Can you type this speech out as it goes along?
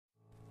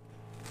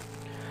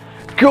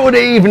Good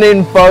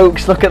evening,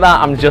 folks. Look at that.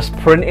 I'm just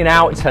printing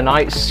out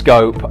tonight's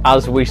scope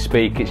as we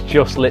speak. It's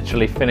just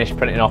literally finished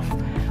printing off,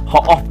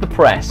 hot off the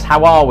press.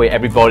 How are we,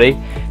 everybody?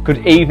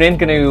 Good evening.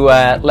 Going to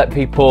let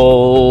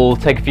people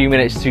take a few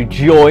minutes to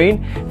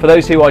join. For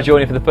those who are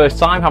joining for the first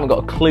time, haven't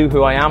got a clue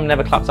who I am,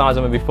 never clapped eyes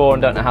on me before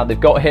and don't know how they've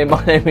got here,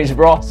 my name is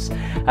Ross.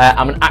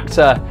 I'm an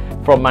actor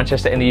from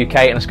Manchester in the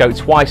UK and I scope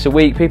twice a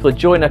week. People are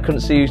joining. I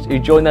couldn't see who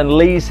joined then.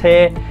 Lee's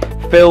here.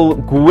 Phil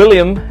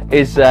Gwilliam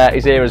is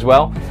here as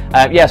well.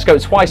 Yeah, scope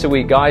twice a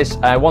week, guys.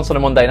 Once on a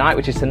Monday night,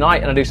 which is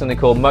tonight, and I do something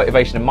called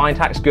Motivation and Mind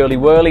Hacks, Girly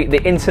Whirly.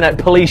 The Internet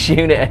Police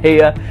Unit are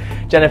here.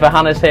 Jennifer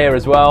Hannah's here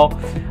as well.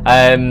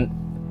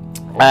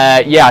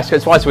 Yeah, I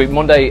scope twice a week.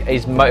 Monday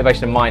is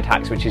Motivation and Mind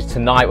Hacks, which is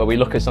tonight, where we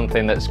look at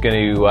something that's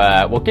going to,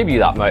 well, give you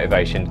that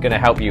motivation, going to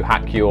help you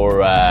hack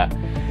your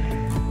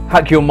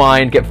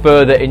mind, get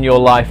further in your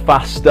life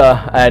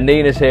faster.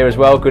 Nina's here as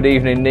well. Good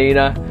evening,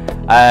 Nina.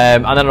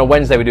 And then on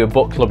Wednesday we do a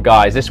book club,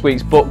 guys. This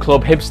week's book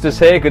club, Hipster's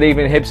here. Good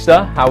evening,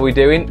 Hipster. How are we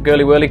doing?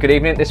 Girly Whirly, good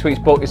evening. This week's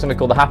book is something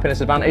called The Happiness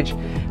Advantage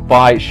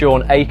by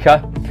Sean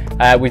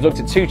Aker. We've looked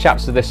at 2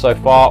 chapters of this so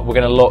far. We're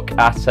going to look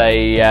at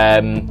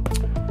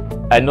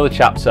another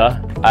chapter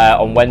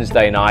on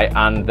Wednesday night,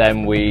 and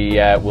then we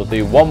will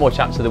do one more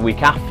chapter the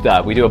week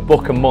after. We do a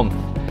book a month.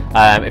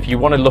 If you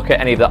want to look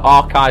at any of the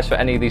archives for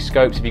any of these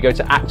scopes, if you go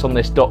to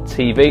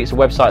actonthis.tv, it's a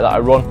website that I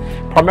run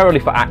primarily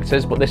for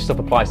actors, but this stuff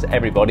applies to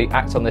everybody.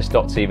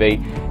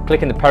 Actonthis.tv,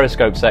 click in the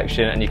Periscope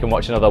section and you can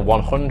watch another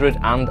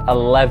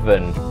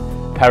 111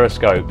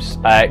 Periscopes.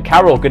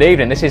 Carol, good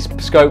evening. This is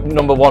scope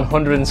number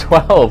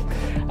 112.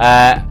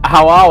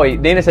 How are we?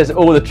 Nina says,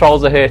 oh, the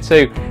trolls are here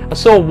too. I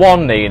saw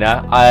one,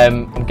 Nina.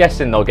 I'm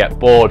guessing they'll get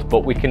bored,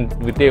 but we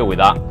deal with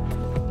that.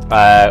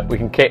 We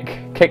can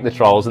kick the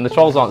trolls, and the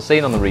trolls aren't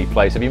seen on the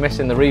replay, so if you're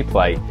missing the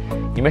replay,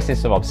 you're missing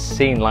some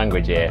obscene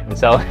language here. And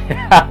so,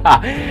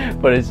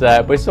 but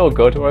it's all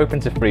good. We're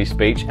open to free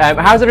speech.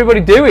 How's everybody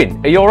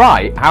doing? Are you all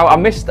right? I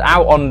missed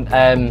out on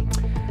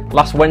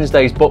last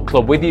Wednesday's book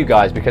club with you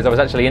guys because I was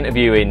actually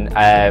interviewing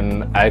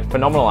a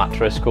phenomenal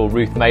actress called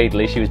Ruth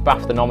Madeley. She was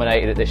BAFTA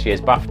nominated at this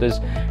year's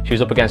BAFTAs. She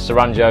was up against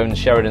Saran Jones,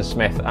 Sheridan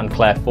Smith and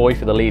Claire Foy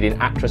for the leading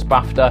actress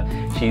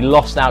BAFTA. She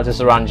lost out to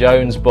Saran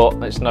Jones, but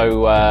it's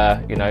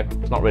no, you know,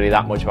 it's not really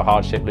that much of a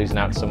hardship losing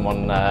out to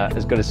someone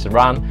as good as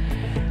Saran.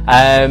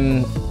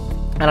 And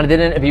I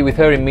did an interview with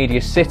her in Media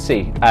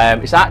City.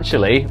 It's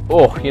actually,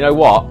 oh, you know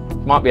what?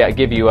 Might be able to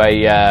give you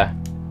a,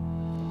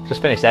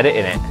 just finished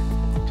editing it.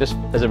 Just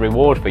as a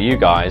reward for you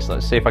guys,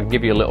 let's see if I can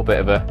give you a little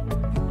bit of a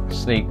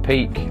sneak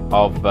peek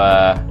of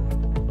the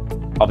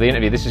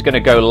interview. This is going to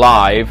go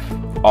live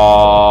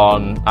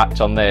on Act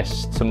on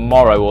This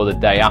tomorrow or the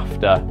day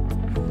after.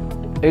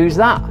 Who's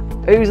that?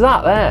 Who's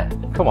that there?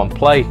 Come on,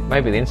 play.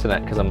 Maybe the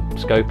internet, because I'm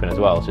scoping as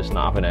well. It's just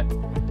not having it.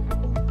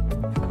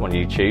 Come on,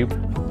 YouTube.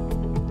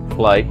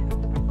 Play.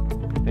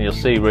 And you'll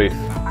see Ruth.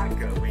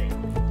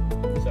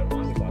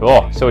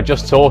 Oh, so we're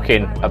just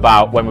talking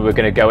about when we were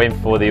going to go in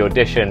for the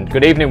audition.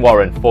 Good evening,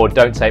 Warren, for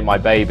Don't Take My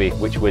Baby,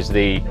 which was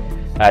the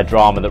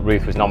drama that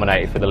Ruth was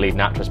nominated for the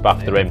leading actress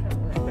BAFTA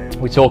in.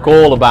 We talk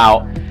all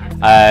about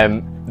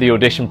the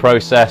audition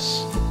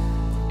process.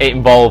 It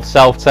involved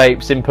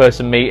self-tapes,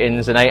 in-person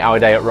meetings, an 8-hour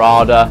day at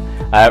RADA.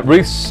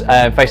 Ruth's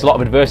faced a lot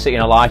of adversity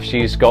in her life.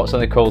 She's got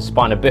something called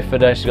spina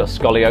bifida. She's got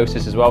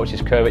scoliosis as well, which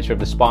is curvature of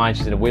the spine.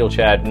 She's in a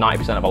wheelchair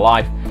 90% of her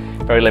life.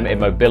 Very limited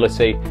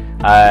mobility,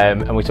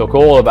 and we talk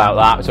all about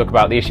that. We talk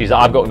about the issues that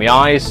I've got with my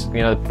eyes.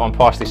 You know, I'm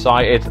partially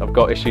sighted. I've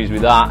got issues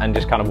with that, and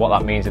just kind of what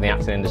that means in the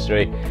acting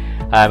industry.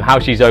 How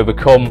she's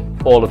overcome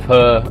all of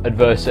her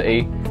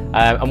adversity,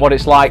 and what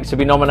it's like to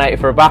be nominated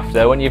for a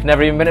BAFTA when you've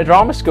never even been to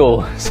drama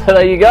school. So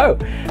there you go.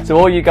 So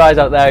all you guys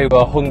out there who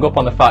are hung up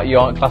on the fact you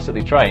aren't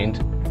classically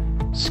trained,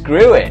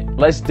 screw it.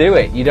 Let's do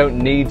it. You don't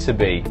need to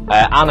be.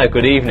 Anna,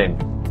 good evening.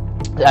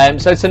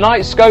 So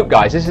tonight's scope,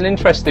 guys, this is an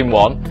interesting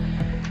one.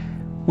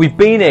 We've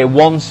been here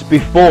once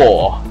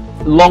before,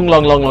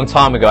 long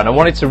time ago, and I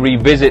wanted to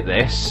revisit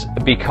this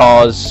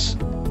because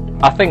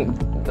I think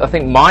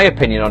my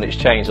opinion on it's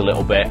changed a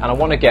little bit, and I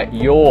want to get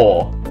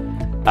your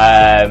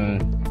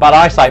bad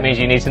eyesight means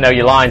you need to know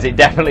your lines. It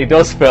definitely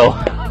does, Phil.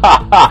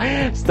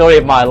 Story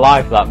of my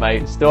life, that,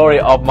 mate.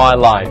 Story of my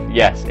life.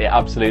 Yes, it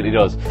absolutely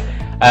does.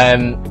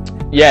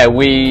 Yeah,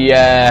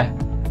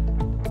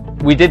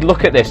 we did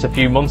look at this a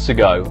few months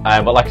ago,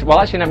 but well,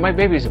 actually, no,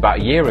 maybe it was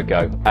about a year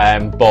ago.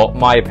 But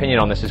my opinion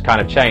on this has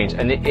kind of changed,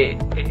 and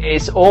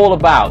it's all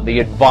about the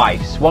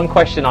advice. One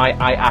question I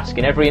ask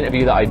in every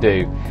interview that I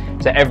do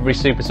to every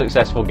super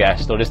successful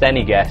guest, or just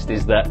any guest,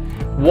 is that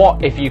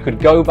what if you could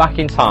go back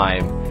in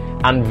time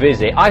and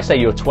visit? I say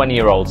your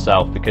 20-year-old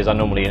self because I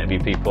normally interview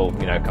people,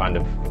 you know, kind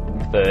of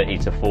 30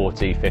 to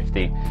 40,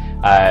 50, you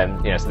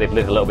know, so they've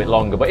lived a little bit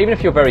longer. But even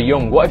if you're very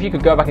young, what if you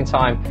could go back in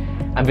time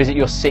and visit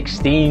your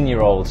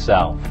 16-year-old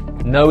self,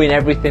 knowing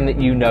everything that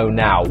you know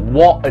now?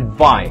 What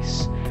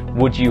advice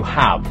would you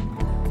have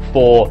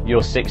for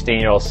your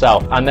 16-year-old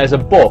self? And there's a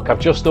book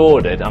I've just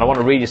ordered, and I want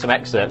to read you some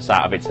excerpts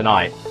out of it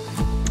tonight.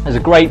 There's a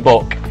great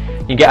book.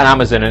 You can get it on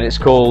Amazon, and it's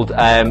called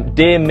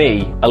Dear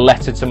Me, A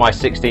Letter to My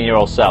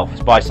 16-Year-Old Self.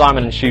 It's by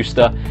Simon &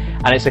 Schuster,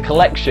 and it's a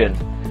collection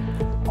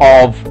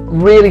of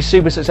really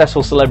super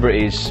successful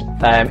celebrities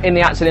in the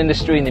acting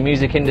industry, in the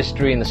music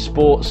industry, in the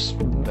sports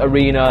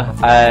arena,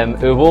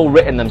 who have all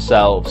written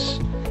themselves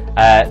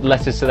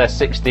letters to their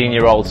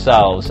 16-year-old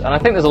selves. And I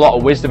think there's a lot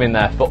of wisdom in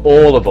there for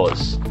all of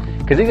us,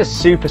 because these are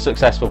super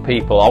successful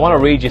people. I want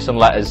to read you some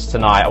letters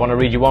tonight. I want to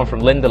read you one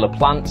from Lynda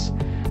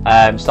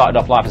Plante. Started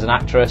off life as an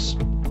actress.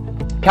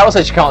 Carol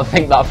says she can't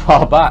think that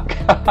far back.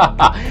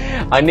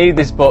 I need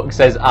this book,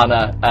 says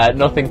Anna.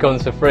 Nothing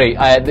comes for free.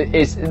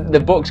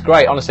 The book's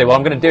great, honestly. Well,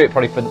 I'm going to do it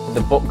probably for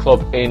the book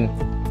club in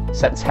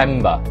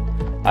September.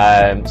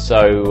 Oh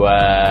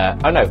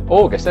no,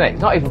 August, isn't it?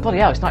 It's not even, bloody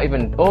hell, it's not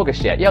even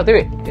August yet. Yeah, I'll do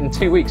it in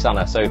 2 weeks,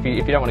 Anna. So if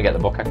you don't want to get the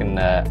book, I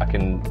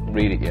can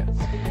read it you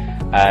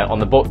on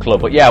the book club.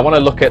 But yeah, I want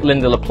to look at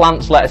Lynda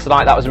Plante's letter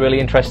tonight. That was a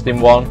really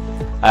interesting one.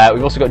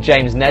 We've also got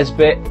James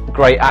Nesbitt,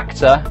 great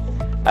actor.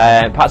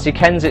 Patsy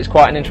Kensit's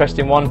quite an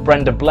interesting one.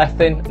 Brenda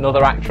Blethyn,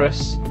 another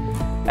actress.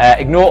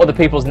 Ignore other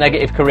people's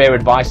negative career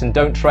advice and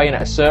don't train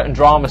at a certain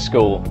drama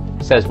school,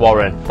 says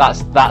Warren.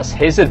 That's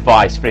his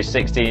advice for his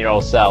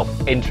 16-year-old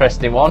self.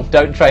 Interesting one.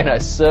 Don't train at a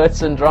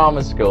certain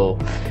drama school.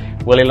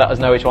 Will he let us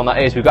know which one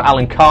that is? We've got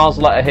Alan Carr's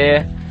letter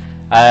here,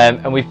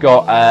 and we've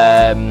got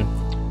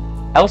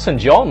Elton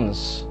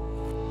John's.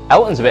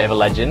 Elton's a bit of a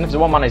legend. If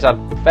there's one man who's had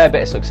a fair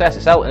bit of success,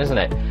 it's Elton, isn't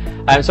it?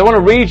 So I want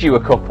to read you a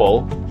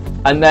couple,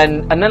 and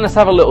then let's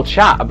have a little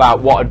chat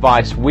about what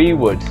advice we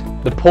would.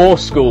 The poor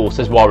school,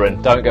 says Warren.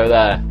 Don't go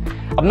there.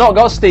 I've not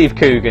got Steve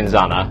Coogan's,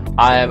 Anna.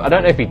 I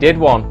don't know if he did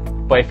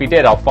one, but if he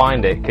did, I'll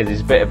find it, because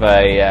he's a bit of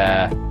a,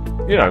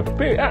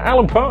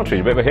 Alan Partridge,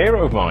 a bit of a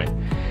hero of mine.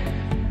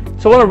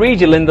 So I want to read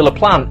you Lynda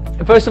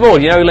Plante. First of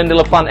all, you know who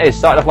Lynda Plante is.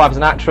 Started off life as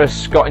an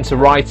actress, got into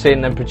writing,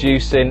 then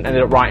producing,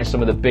 ended up writing some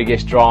of the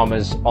biggest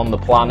dramas on the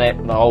planet,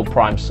 the whole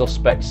Prime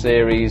Suspect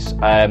series.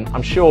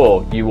 I'm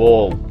sure you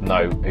all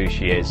know who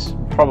she is.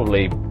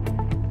 Probably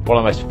one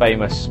of the most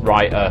famous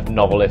writer,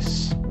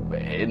 novelists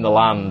in the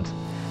land.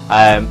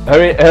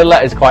 Her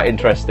letter is quite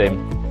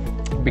interesting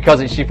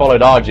because she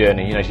followed our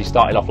journey. You know, she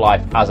started off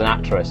life as an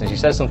actress, and she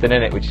says something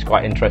in it which is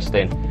quite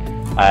interesting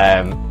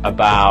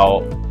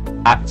about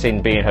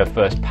acting being her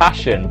first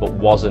passion, but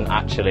wasn't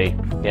actually.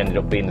 It ended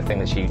up being the thing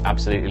that she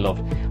absolutely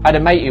loved. I had a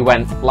mate who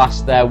went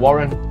last there,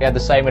 Warren. He had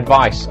the same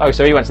advice. Oh,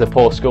 so he went to the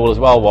poor school as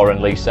well,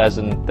 Warren, Lee says,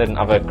 and didn't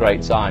have a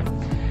great time.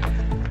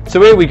 So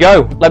here we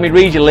go. Let me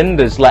read you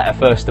Lynda's letter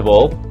first of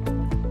all.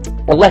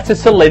 A letter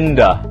to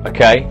Lynda,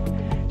 okay?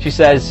 She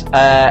says,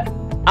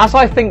 as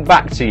I think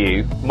back to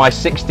you, my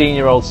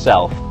 16-year-old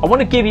self, I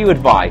want to give you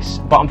advice,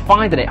 but I'm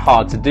finding it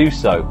hard to do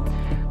so,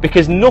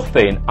 because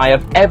nothing I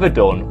have ever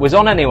done was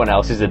on anyone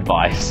else's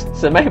advice,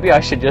 so maybe I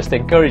should just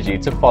encourage you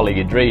to follow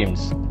your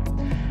dreams.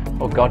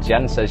 Oh God,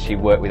 Jen says she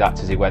worked with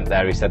actors who went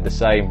there who said the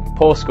same.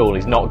 Poor school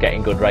is not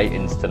getting good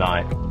ratings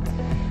tonight.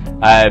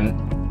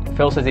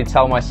 Phil says he'd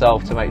tell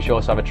myself to make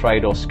sure to have a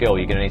trade or skill.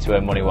 You're going to need to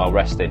earn money while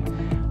resting.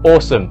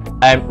 Awesome.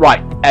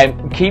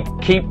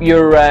 Keep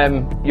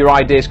your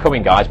ideas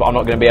coming, guys, but I'm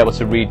not going to be able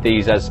to read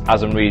these as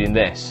I'm reading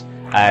this.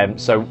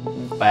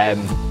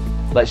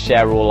 Let's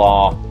share all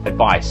our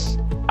advice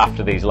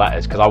after these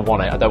letters, because I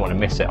don't want to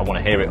miss it. I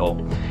want to hear it all.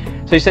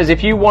 So he says,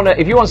 if you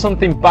want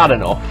something bad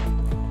enough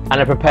and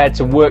are prepared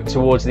to work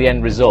towards the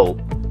end result,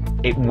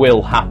 it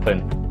will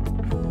happen.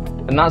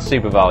 And that's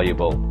super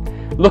valuable.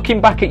 Looking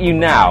back at you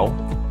now,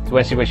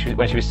 when she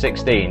was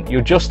 16,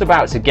 you're just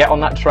about to get on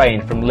that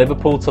train from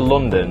Liverpool to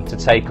London to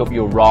take up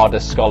your RADA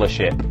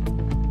scholarship.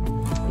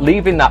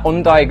 Leaving that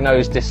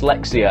undiagnosed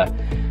dyslexia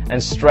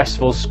and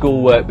stressful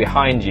schoolwork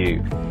behind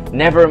you,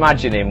 never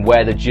imagining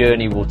where the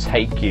journey will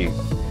take you.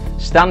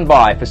 Stand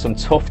by for some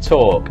tough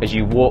talk as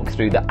you walk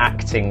through the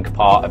acting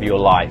part of your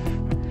life.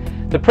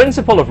 The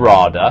principle of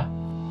RADA,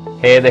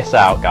 hear this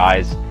out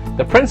guys,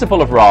 the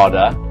principle of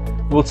RADA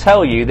will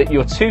tell you that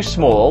you're too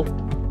small,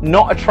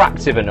 not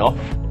attractive enough,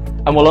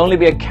 and will only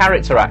be a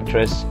character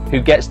actress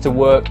who gets to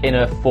work in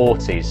her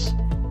 40s.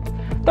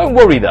 Don't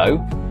worry though,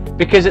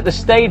 because at the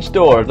stage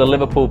door of the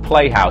Liverpool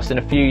Playhouse in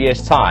a few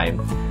years'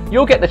 time,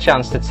 you'll get the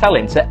chance to tell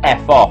him to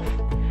F off,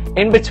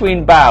 in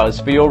between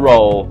bows for your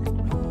role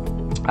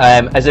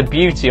as a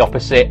beauty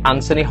opposite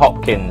Anthony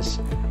Hopkins.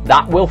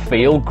 That will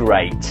feel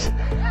great.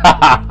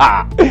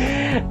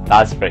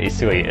 That's pretty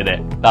sweet, isn't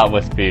it? That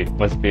must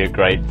be a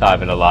great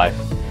time in a life.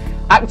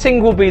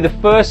 Acting will be the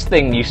first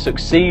thing you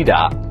succeed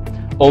at,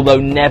 although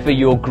never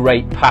your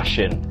great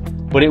passion,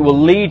 but it will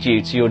lead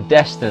you to your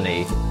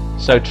destiny,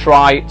 so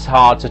try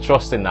hard to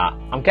trust in that.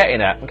 I'm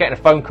getting a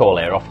phone call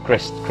here off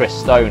Chris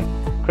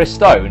Stone. Chris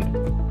Stone,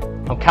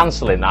 I'm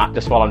cancelling that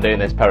just while I'm doing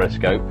this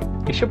Periscope.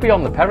 He should be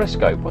on the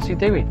Periscope. What's he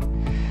doing?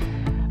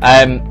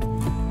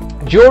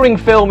 During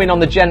filming on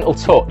The Gentle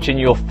Touch in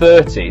your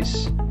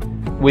 30s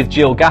with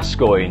Jill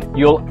Gascoigne,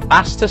 you'll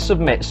ask to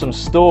submit some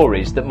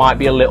stories that might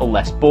be a little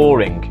less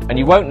boring, and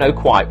you won't know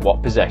quite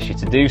what possessed you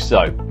to do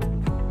so.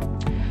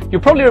 You'll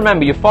probably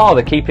remember your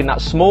father keeping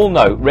that small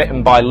note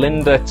written by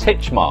Lynda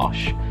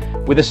Titchmarsh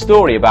with a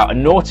story about a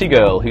naughty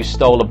girl who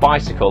stole a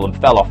bicycle and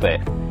fell off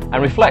it,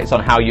 and reflect on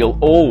how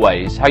you've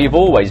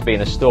always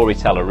been a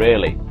storyteller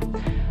really.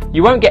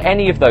 You won't get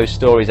any of those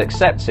stories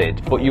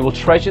accepted, but you will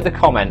treasure the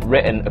comment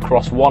written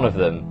across one of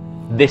them,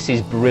 "This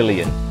is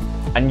brilliant,"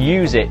 and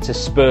use it to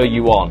spur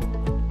you on.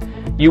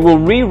 You will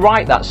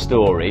rewrite that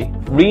story,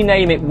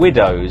 rename it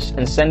Widows,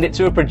 and send it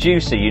to a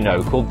producer you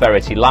know called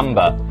Verity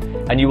Lambert,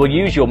 and you will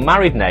use your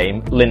married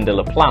name,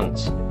 Lynda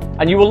Plante,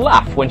 and you will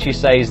laugh when she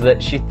says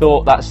that she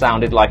thought that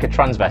sounded like a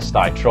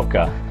transvestite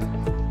trucker.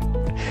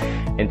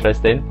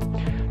 Interesting.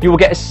 You will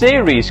get a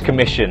series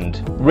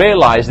commissioned,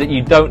 realise that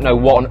you don't know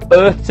what on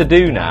earth to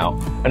do now,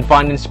 and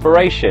find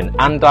inspiration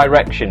and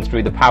direction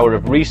through the power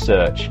of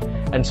research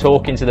and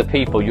talking to the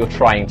people you're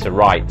trying to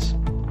write.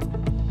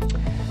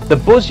 The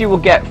buzz you will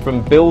get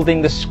from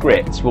building the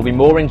script will be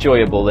more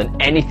enjoyable than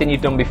anything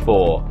you've done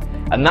before,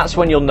 and that's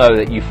when you'll know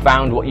that you've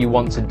found what you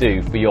want to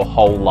do for your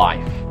whole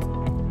life.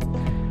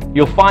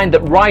 You'll find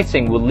that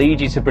writing will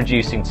lead you to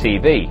producing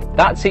TV.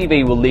 That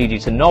TV will lead you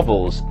to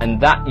novels,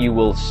 and that you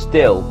will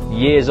still,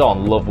 years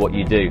on, love what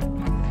you do.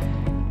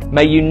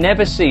 May you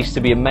never cease to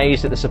be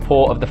amazed at the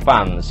support of the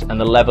fans and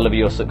the level of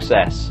your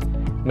success.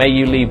 May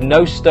you leave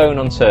no stone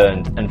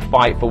unturned and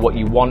fight for what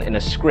you want in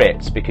a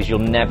script, because you'll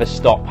never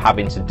stop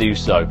having to do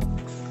so.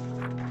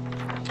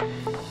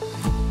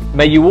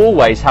 May you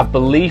always have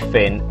belief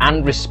in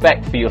and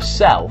respect for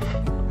yourself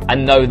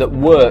and know that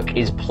work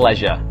is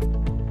pleasure.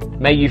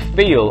 May you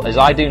feel, as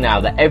I do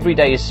now, that every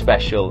day is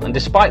special, and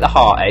despite the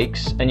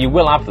heartaches, and you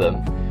will have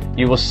them,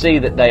 you will see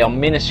that they are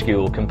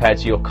minuscule compared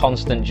to your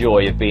constant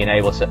joy of being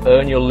able to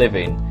earn your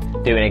living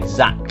doing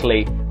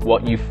exactly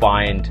what you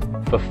find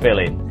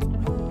fulfilling.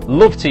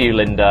 Love to you,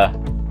 Lynda,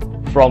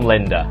 from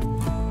Lynda.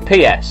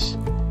 P.S.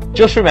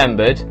 Just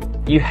remembered,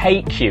 you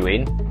hate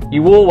queuing,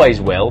 you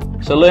always will,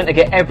 so learn to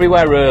get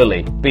everywhere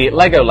early, be it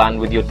Legoland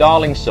with your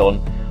darling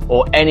son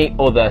or any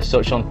other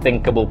such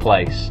unthinkable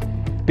place.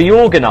 Be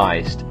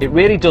organised, it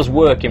really does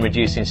work in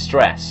reducing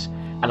stress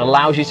and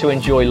allows you to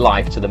enjoy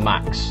life to the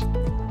max.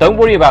 Don't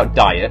worry about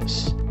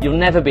diets, you'll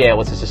never be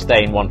able to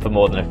sustain one for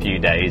more than a few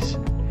days.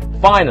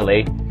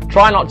 Finally,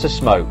 try not to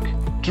smoke.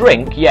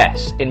 Drink,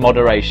 yes, in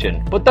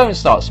moderation, but don't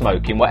start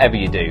smoking whatever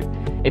you do.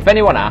 If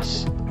anyone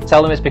asks,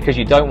 tell them it's because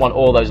you don't want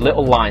all those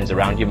little lines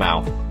around your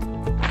mouth.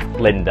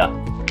 Lynda.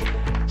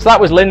 So that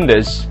was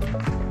Lynda's.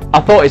 I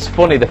thought it's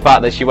funny the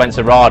fact that she went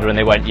to RADA and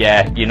they went,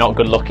 yeah, you're not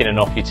good looking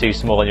enough, you're too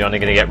small and you're only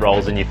going to get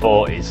roles in your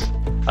 40s.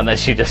 And then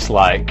she just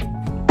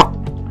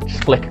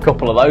flick a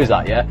couple of those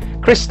at you.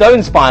 Chris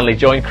Stone's finally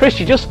joined. Chris,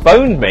 you just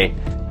phoned me.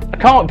 I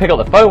can't pick up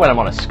the phone when I'm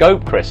on a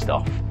scope,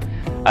 Christoph.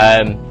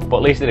 But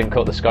at least they didn't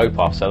cut the scope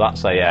off, so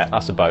that's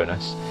a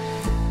bonus.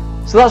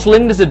 So that's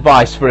Lynda's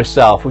advice for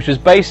herself, which was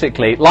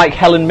basically like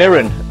Helen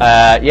Mirren.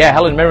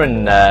 Helen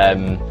Mirren,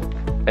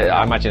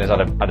 I imagine, has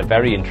had a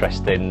very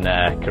interesting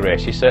career.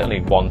 She's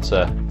certainly one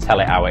to tell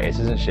it how it is,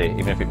 isn't she?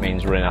 Even if it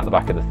means running out the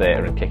back of the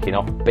theatre and kicking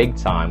off big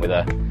time with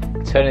a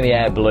turning the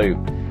air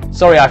blue.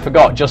 Sorry, I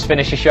forgot. Just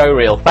finished a show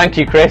reel. Thank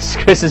you, Chris.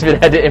 Chris has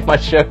been editing my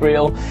show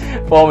reel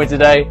for me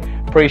today.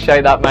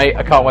 Appreciate that, mate.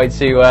 I can't wait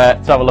to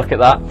have a look at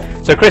that.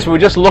 So, Chris, we were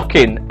just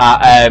looking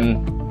at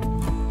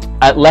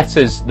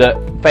letters that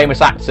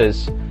famous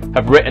actors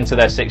have written to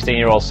their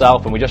 16-year-old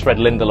self, and we just read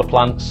Lynda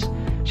Plante's.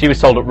 She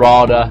was told at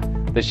RADA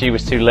that she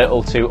was too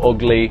little, too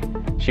ugly.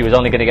 She was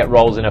only going to get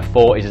roles in her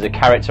 40s as a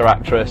character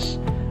actress.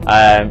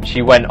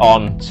 She went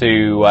on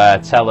to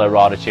tell her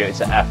RADA tutor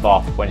to F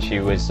off when she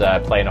was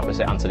playing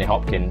opposite Anthony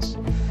Hopkins.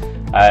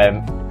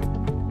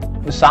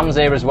 Sam's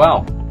here as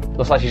well.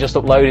 Looks like she's just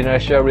uploading her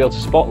show reel to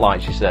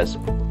Spotlight, she says,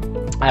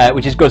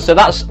 which is good. So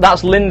that's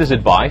Lynda's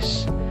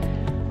advice.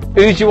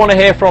 Who do you want to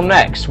hear from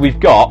next? We've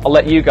got, I'll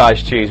let you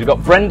guys choose. We've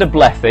got Brenda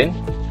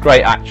Blethyn,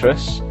 great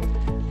actress.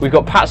 We've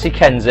got Patsy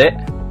Kensit,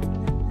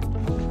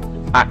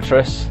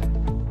 actress.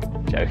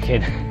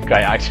 Joking,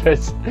 great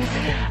actress.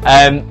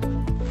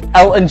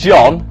 Elton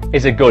John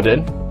is a good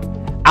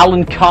one.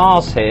 Alan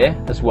Carr's here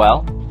as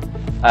well.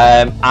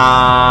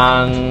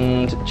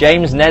 And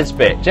James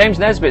Nesbitt. James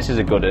Nesbitt is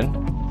a good one.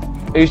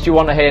 Who do you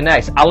want to hear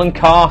next? Alan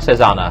Carr,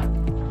 says Anna.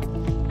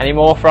 Any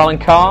more for Alan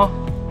Carr?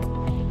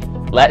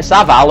 Let's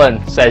have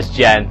Alan, says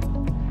Jen.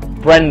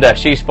 Brenda,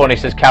 she's funny,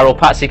 says Carol.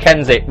 Patsy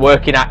Kensit,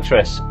 working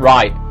actress.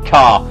 Right,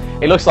 Carr.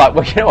 It looks like,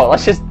 well, you know what,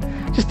 let's just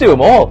do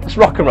them all. Let's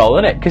rock and roll,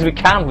 innit? Because we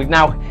can. We've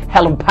now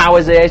Helen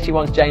Powers here, she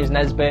wants James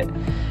Nesbitt.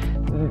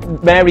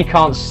 Mary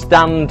can't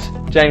stand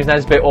James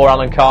Nesbitt or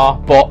Alan Carr,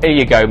 but here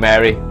you go,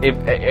 Mary. If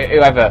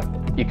whoever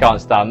you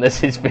can't stand,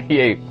 this is for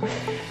you.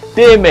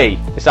 Dear me,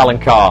 it's Alan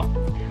Carr.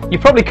 You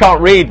probably can't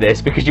read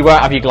this because you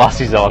won't have your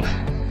glasses on.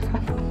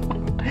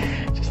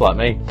 Just like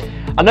me.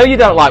 I know you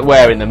don't like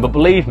wearing them, but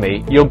believe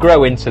me, you'll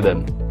grow into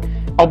them.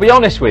 I'll be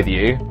honest with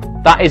you,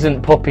 that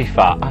isn't puppy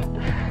fat.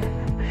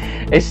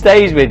 It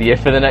stays with you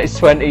for the next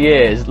 20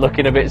 years,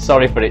 looking a bit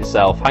sorry for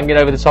itself, hanging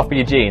over the top of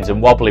your jeans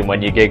and wobbling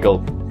when you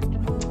giggle.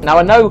 Now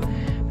I know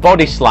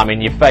body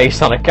slamming your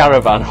face on a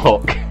caravan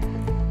hook.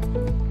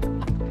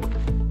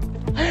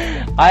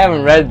 I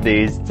haven't read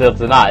these till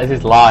tonight, this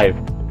is live.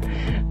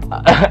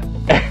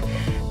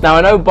 Now,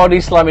 I know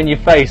body slamming your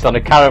face on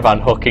a caravan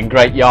hook in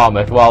Great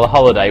Yarmouth while the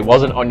holiday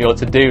wasn't on your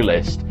to-do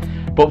list,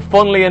 but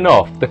funnily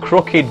enough, the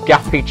crooked,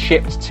 gappy,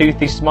 chipped,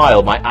 toothy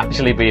smile might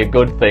actually be a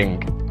good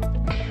thing.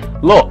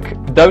 Look,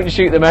 don't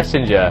shoot the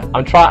messenger.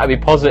 I'm trying to be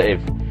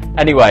positive.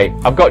 Anyway,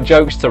 I've got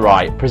jokes to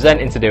write,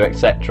 presenting to do,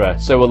 etc.,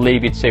 so we'll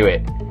leave you to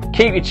it.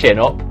 Keep your chin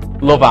up.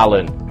 Love,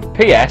 Alan.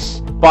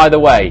 P.S. By the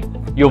way,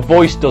 your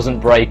voice doesn't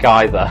break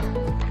either.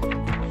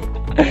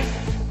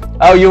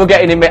 Oh, you were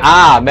getting him.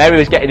 Mary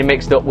was getting him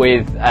mixed up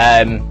with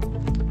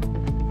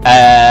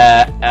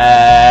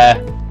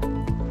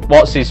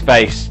what's his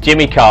face?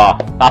 Jimmy Carr.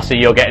 That's who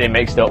you're getting him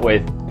mixed up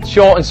with.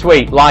 Short and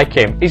sweet, like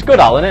him. He's good,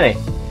 Alan,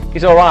 isn't he?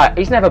 He's all right.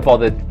 He's never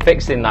bothered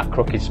fixing that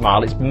crooked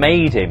smile. It's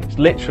made him. It's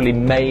literally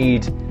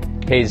made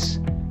his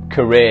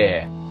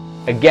career.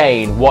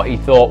 Again, what he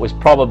thought was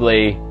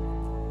probably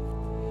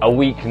a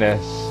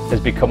weakness has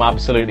become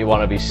absolutely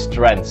one of his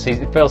strengths.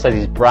 Phil says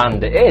his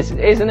brand. It is,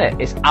 isn't it?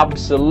 It's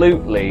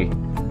absolutely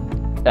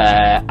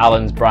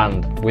Alan's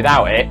brand.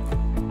 Without it,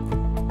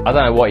 I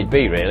don't know what he'd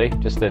be really.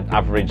 Just an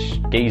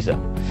average geezer.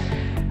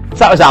 So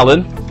that was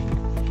Alan.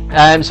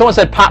 Someone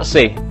said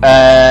Patsy.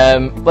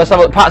 Let's have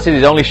a look. Patsy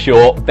is only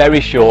short, very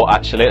short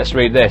actually. Let's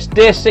read this.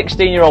 Dear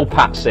 16-year-old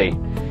Patsy,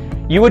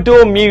 you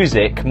adore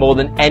music more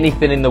than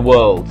anything in the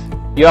world.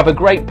 You have a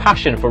great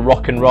passion for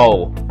rock and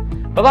roll.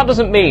 But that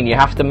doesn't mean you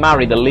have to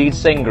marry the lead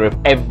singer of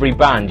every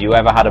band you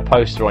ever had a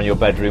poster on your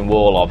bedroom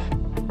wall of.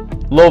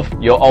 Love,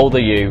 your older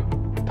you,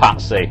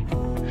 Patsy.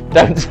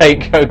 Don't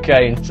take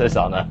cocaine, says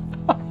Anna.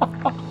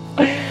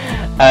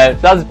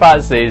 That's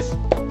Patsy's.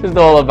 Just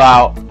all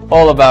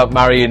about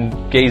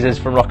marrying geezers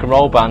from rock and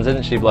roll bands,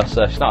 isn't she? Bless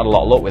her. She's not had a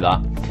lot of luck with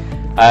that.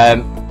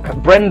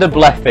 Brenda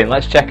Blethyn.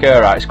 Let's check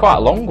her out. It's quite a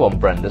long one,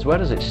 Brenda's. Where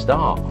does it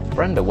start?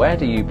 Brenda, where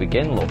do you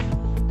begin, love?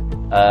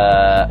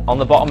 On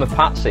the bottom of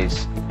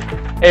Patsy's.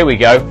 Here we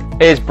go.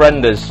 Here's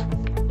Brenda's.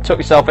 Tuck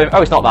yourself in.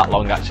 Oh, it's not that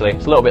long actually.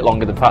 It's a little bit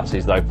longer than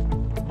Patsy's though.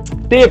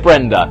 Dear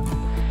Brenda,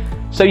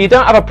 so you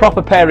don't have a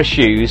proper pair of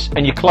shoes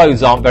and your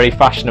clothes aren't very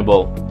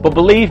fashionable. But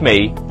believe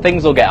me,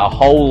 things will get a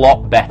whole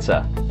lot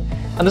better.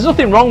 And there's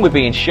nothing wrong with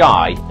being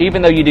shy,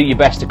 even though you do your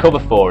best to cover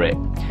for it.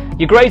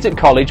 Your grades at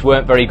college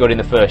weren't very good in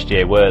the first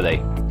year, were they?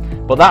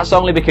 But that's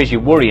only because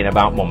you're worrying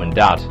about mum and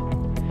dad.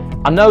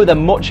 I know they're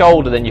much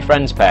older than your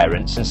friends'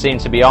 parents and seem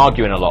to be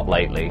arguing a lot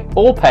lately.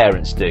 All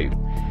parents do.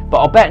 But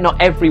I'll bet not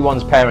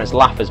everyone's parents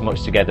laugh as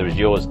much together as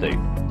yours do.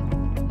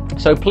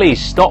 So please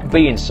stop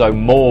being so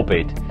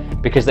morbid,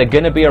 because they're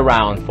going to be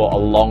around for a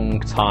long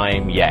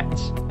time yet.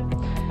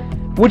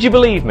 Would you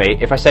believe me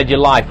if I said your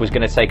life was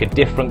going to take a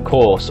different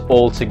course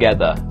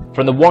altogether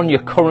from the one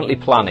you're currently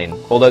planning,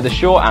 although the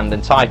shorthand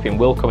and typing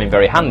will come in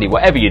very handy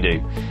whatever you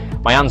do.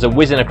 My hands are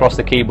whizzing across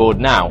the keyboard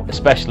now,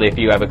 especially if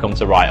you ever come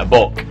to write a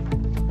book.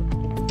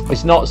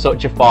 It's not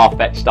such a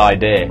far-fetched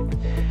idea.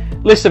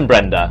 Listen,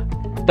 Brenda,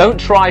 don't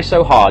try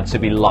so hard to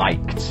be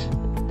liked.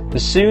 The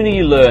sooner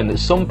you learn that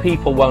some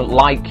people won't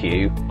like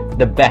you,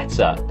 the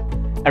better.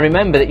 And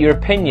remember that your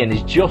opinion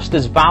is just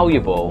as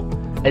valuable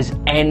as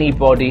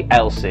anybody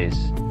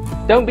else's.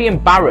 Don't be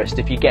embarrassed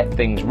if you get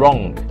things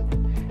wrong.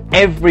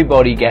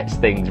 Everybody gets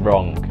things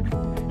wrong.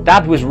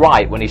 Dad was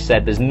right when he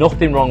said there's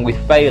nothing wrong with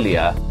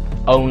failure,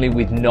 only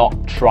with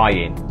not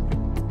trying.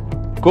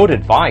 Good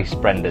advice,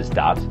 Brenda's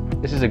dad.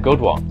 This is a good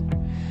one.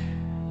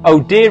 Oh,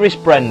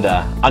 dearest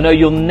Brenda, I know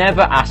you'll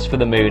never ask for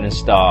the moon and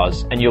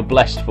stars, and you're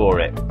blessed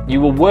for it.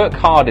 You will work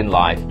hard in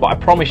life, but I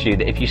promise you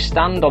that if you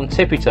stand on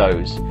tippy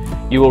toes,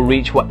 you will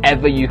reach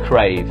whatever you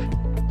crave.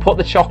 Put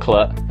the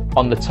chocolate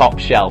on the top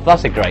shelf.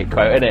 That's a great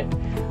quote, isn't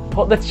it?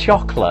 Put the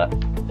chocolate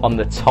on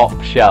the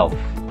top shelf.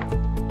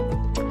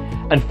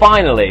 And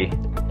finally,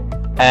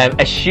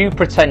 eschew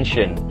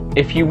pretension.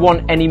 If you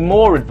want any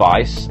more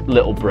advice,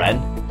 little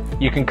Bren,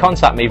 you can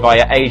contact me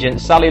via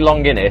agent Sally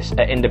Longinnis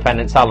at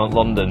Independent Talent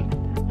London.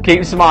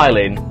 Keep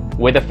smiling,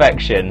 with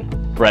affection,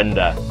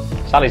 Brenda.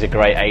 Sally's a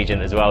great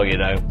agent as well, you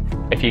know.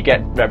 If you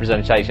get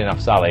representation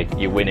off Sally,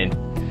 you're winning.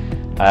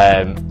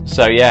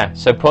 So yeah,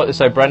 so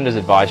Brenda's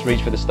advice,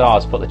 reach for the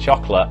stars, put the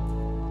chocolate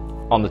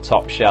on the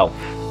top shelf.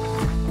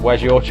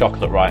 Where's your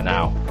chocolate right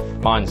now?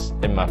 Mine's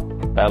in my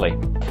belly.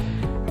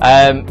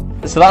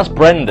 So that's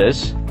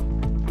Brenda's.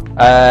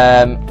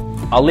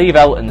 I'll leave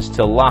Elton's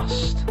till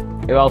last.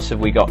 Who else have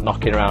we got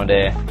knocking around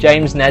here?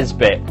 James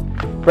Nesbitt.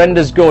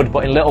 Brenda's good,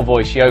 but in little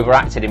voice she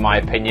overacted in my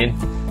opinion,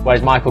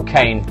 whereas Michael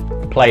Caine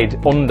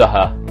played under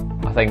her.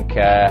 I think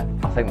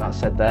that's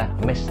said there.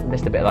 I missed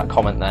a bit of that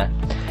comment there.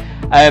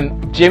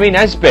 Jimmy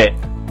Nesbitt.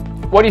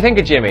 What do you think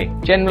of Jimmy?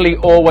 Generally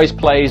always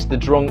plays the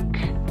drunk,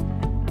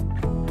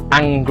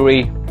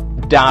 angry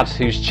dad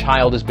whose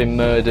child has been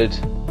murdered,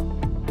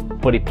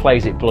 but he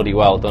plays it bloody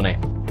well, doesn't he?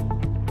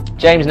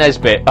 James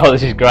Nesbitt. Oh,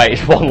 this is great.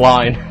 It's one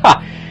line.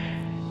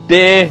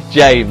 Dear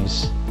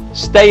James,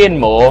 stay in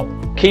more,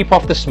 keep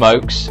off the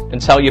smokes,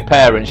 and tell your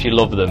parents you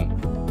love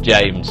them.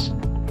 James.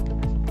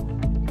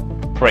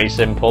 Pretty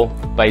simple,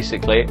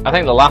 basically. I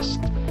think the last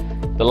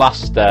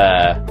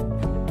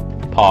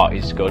part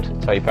is good.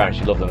 Tell your parents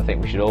you love them. I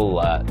think we should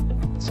all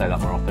say that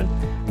more often.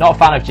 Not a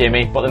fan of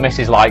Jimmy, but the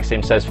missus likes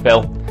him, says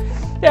Phil.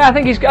 Yeah, I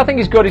think he's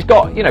good. He's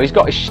got, you know, he's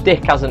got his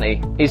shtick, hasn't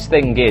he? His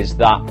thing is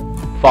that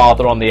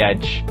father on the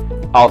edge.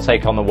 I'll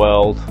take on the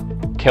world.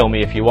 Kill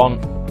me if you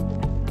want.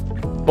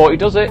 But he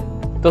does it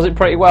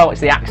pretty well. It's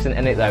the accent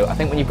in it, though. I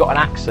think when you've got an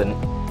accent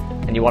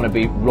and you want to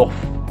be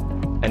rough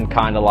and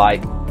kind of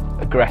like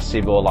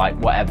aggressive or like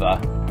whatever,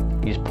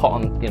 you just put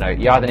on, you know,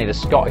 you either need a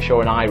Scottish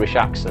or an Irish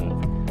accent,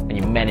 and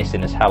you're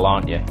menacing as hell,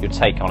 aren't you? You'd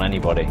take on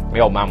anybody. My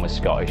old man was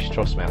Scottish,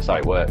 trust me, that's how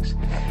it works.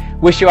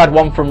 Wish you had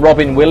one from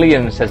Robin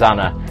Williams, says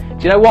Anna.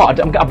 Do you know what?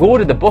 I've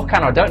ordered the book,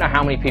 Anna. I don't know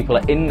how many people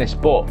are in this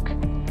book,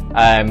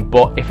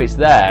 but if it's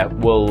there,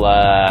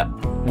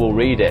 we'll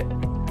read it.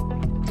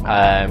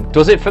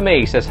 Does it for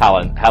me, says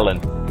Helen.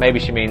 Maybe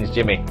she means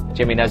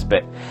Jimmy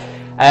Nesbitt.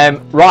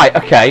 Right,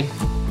 okay.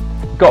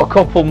 Got a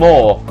couple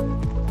more.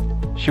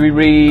 Should we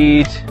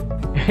read?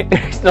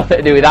 It's nothing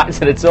to do with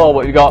accent at all,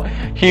 but we've got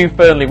Hugh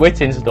Fernley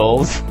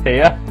Whittinstalls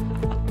here.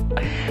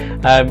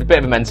 A bit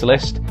of a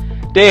mentalist.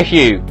 Dear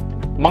Hugh,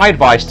 my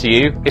advice to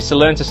you is to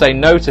learn to say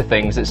no to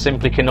things that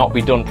simply cannot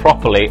be done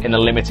properly in the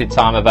limited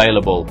time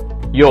available.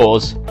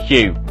 Yours,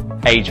 Hugh,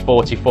 age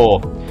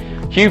 44.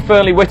 Hugh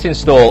Fernley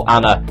Whittinstall,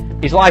 Anna.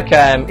 He's like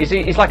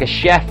he's like a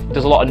chef,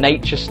 does a lot of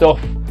nature stuff,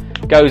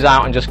 goes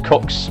out and just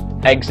cooks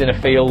eggs in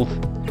a field,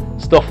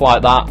 stuff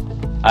like that.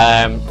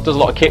 Does a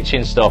lot of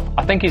kitchen stuff.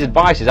 I think his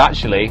advice is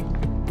actually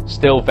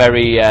still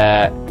very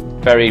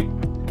very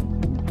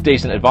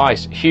decent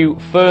advice. Hugh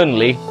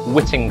Fernley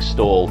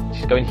Whittingstall.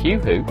 She's going Hugh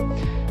who?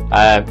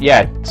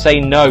 Yeah,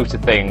 say no to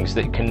things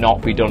that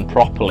cannot be done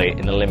properly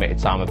in the limited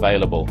time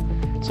available.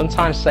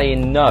 Sometimes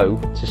saying no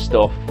to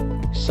stuff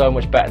is so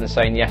much better than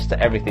saying yes to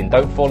everything.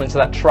 Don't fall into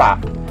that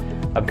trap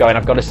of going,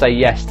 I've got to say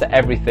yes to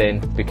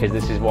everything because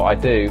this is what I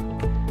do.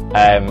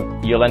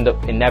 You'll end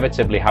up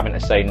inevitably having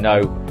to say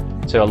no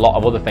to a lot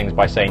of other things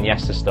by saying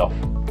yes to stuff.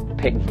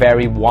 Pick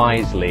very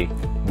wisely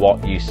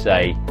what you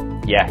say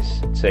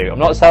yes to. I'm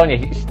not telling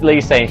you,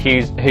 Lee's saying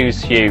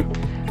who's Hugh.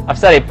 I've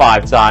said it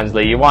 5 times,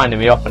 Lee. You're winding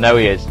me up. I know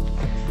he is.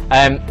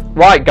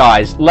 Right,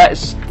 guys.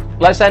 Let's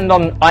end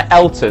on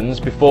Elton's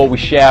before we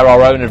share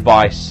our own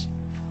advice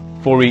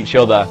for each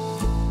other,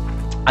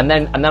 and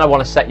then I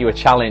want to set you a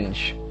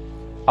challenge.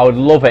 I would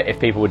love it if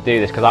people would do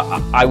this because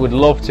I would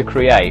love to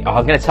create.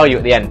 I'm going to tell you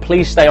at the end.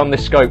 Please stay on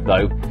this scope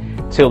though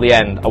till the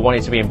end. I want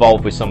you to be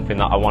involved with something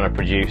that I want to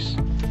produce,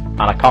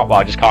 and I can't. Well,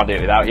 I just can't do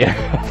it without you.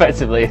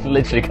 Effectively,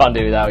 literally can't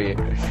do it without you.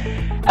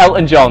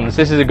 Elton John's.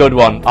 This is a good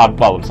one.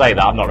 Well, I'm saying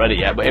that I'm not ready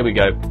yet, but here we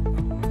go.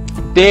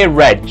 Dear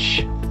Reg,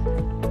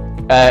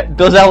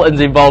 does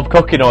Elton's involve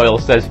cooking oil?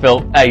 Says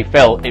Phil. Hey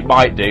Phil, it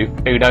might do.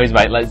 Who knows,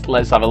 mate?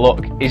 Let's have a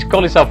look. He's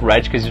called himself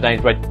Reg because his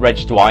name's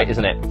Reg Dwight,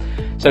 isn't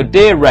it? So,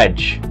 dear Reg,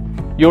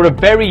 you're a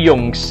very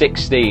young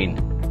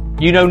 16.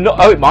 You know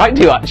oh, it might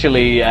do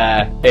actually.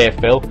 Here,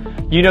 Phil.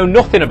 You know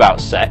nothing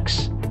about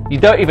sex. You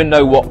don't even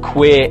know what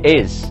queer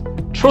is.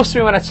 Trust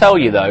me when I tell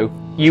you, though,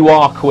 you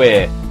are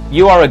queer.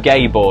 You are a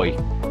gay boy.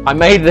 I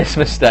made this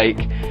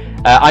mistake.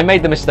 I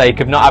made the mistake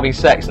of not having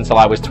sex until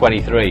I was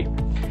 23.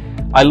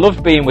 I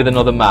loved being with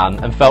another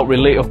man and felt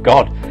relieved. Oh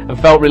God! And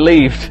felt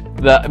relieved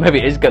that maybe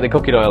it is get the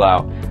cooking oil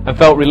out. And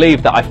felt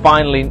relieved that I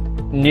finally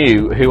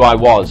knew who I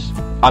was.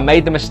 I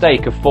made the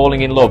mistake of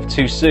falling in love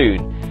too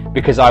soon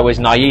because I was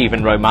naive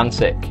and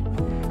romantic.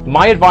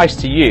 My advice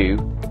to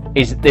you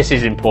is this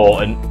is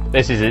important.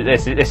 This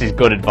is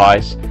good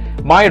advice.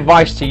 My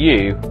advice to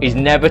you is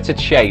never to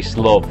chase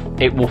love.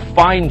 It will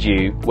find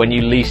you when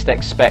you least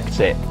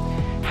expect it.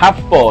 Have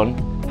fun,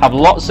 have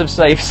lots of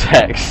safe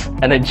sex,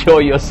 and enjoy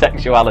your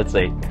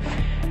sexuality.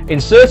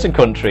 In certain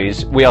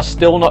countries, we are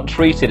still not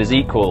treated as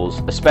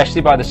equals,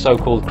 especially by the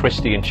so-called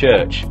Christian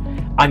church.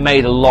 I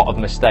made a lot of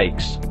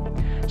mistakes.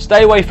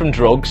 Stay away from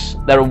drugs,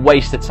 they're a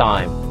waste of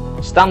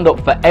time. Stand up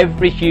for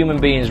every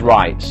human being's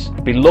rights.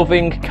 Be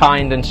loving,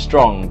 kind and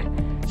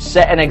strong.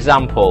 Set an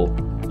example.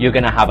 You're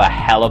going to have a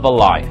hell of a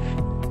life.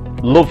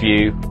 Love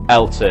you,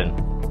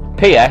 Elton.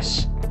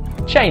 P.S.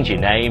 Change your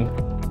name.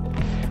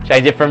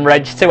 Change it from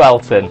Reg to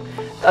Elton.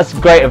 That's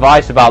great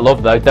advice about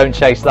love though. Don't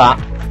chase that.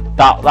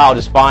 That'll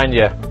just find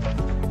you.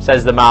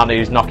 Says the man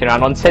who's knocking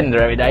around on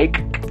Tinder every day.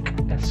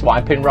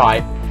 Swiping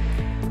right.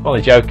 I'm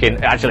only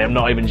joking. Actually, I'm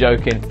not even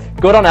joking.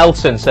 Good on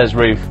Elton, says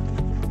Ruth.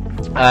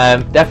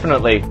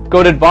 Definitely.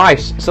 Good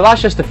advice. So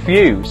that's just a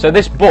few. So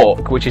this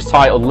book, which is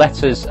titled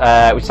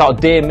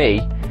Dear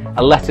Me,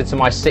 a letter to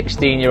my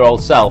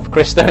 16-year-old self.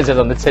 Chris Stone says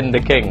I'm the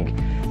Tinder king.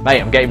 Mate,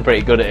 I'm getting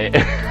pretty good at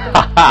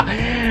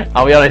it.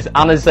 I'll be honest,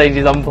 Anna says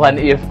she's on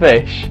Plenty of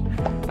Fish.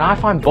 Now, I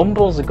find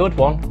Bumble's a good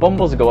one.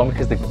 Bumble's a good one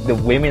because the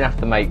women have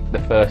to make the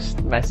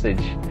first message.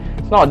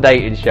 It's not a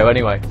dating show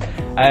anyway.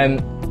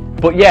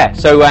 But yeah,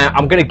 so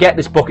I'm going to get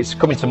this book. It's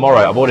coming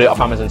tomorrow. I've ordered it off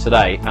Amazon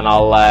today, and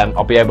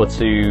I'll be able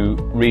to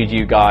read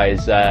you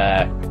guys.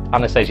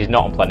 Anna says she's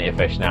not on Plenty of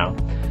Fish now.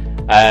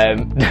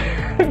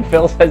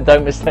 Phil says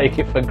don't mistake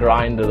it for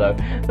Grindr though.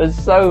 There's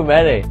so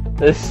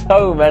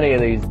many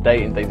of these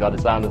dating things by the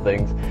sound of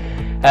things.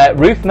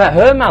 Ruth met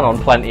her man on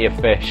Plenty of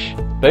Fish.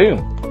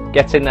 Boom,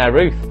 get in there,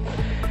 Ruth.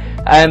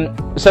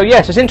 So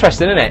yes, it's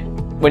interesting, isn't it?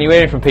 when you're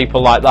hearing from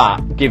people like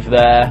that give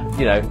their,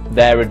 you know,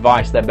 their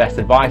advice, their best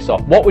advice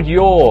off, what would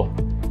your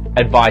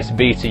advice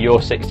be to your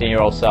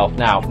 16-year-old self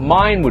now?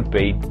 Mine would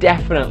be,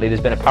 definitely there's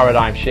been a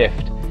paradigm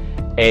shift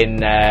in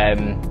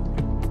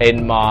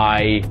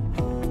my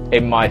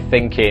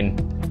thinking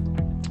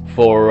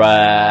for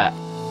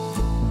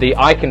the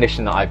eye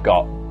condition that I've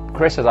got.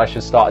 Chris says I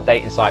should start a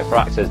dating site for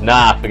actors.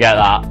 Nah, forget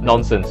that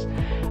nonsense.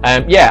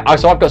 Yeah,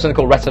 so I've got something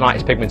called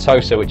retinitis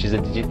pigmentosa, which is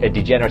a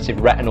degenerative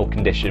retinal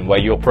condition where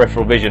your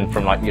peripheral vision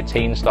from like your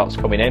teens starts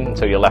coming in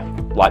until you're left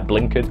like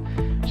blinkered.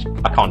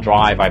 I can't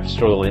drive, I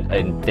struggle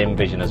in dim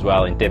vision as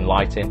well, in dim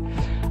lighting.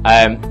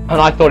 And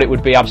I thought it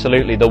would be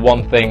absolutely the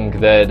one thing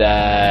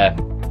that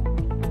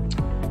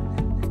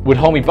would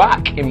hold me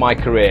back in my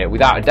career,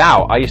 without a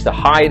doubt. I used to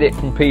hide it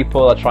from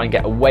people, I'd try and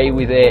get away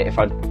with it. If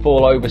I'd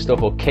fall over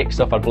stuff or kick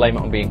stuff, I'd blame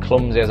it on being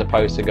clumsy, as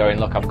opposed to going,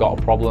 look, I've got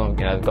a problem,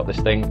 you know, I've got this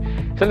thing.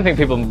 So I don't think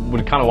people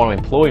would kind of want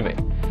to employ me.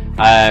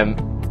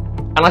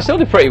 And I still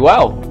did pretty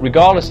well,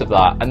 regardless of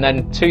that. And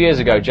then 2 years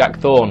ago, Jack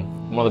Thorne,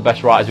 one of the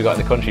best writers we've got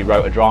in the country,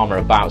 wrote a drama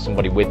about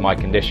somebody with my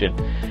condition.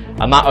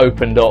 And that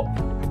opened up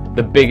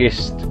the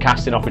biggest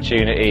casting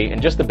opportunity,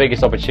 and just the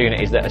biggest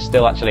opportunities that are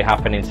still actually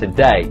happening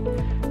today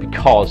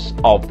because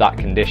of that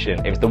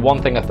condition. It was the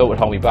one thing I thought would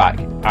hold me back.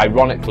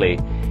 Ironically,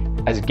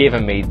 has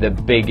given me the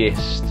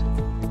biggest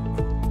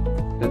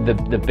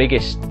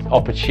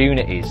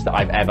opportunities that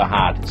I've ever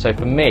had. So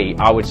for me,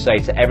 I would say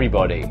to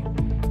everybody,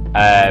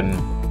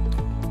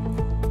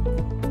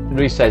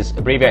 Ruth says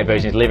abbreviated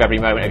version is live every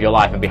moment of your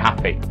life and be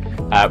happy,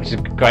 which is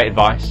great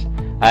advice.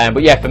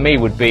 But yeah, for me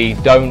would be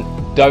don't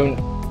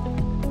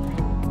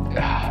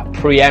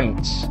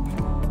preempt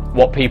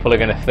what people are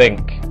going to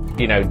think.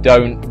 You know,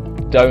 don't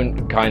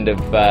kind of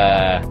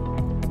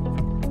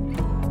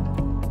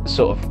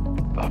sort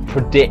of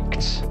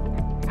predict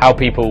how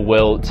people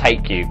will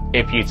take you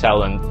if you tell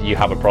them you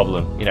have a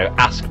problem. You know,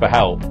 ask for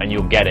help and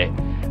you'll get it.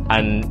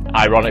 And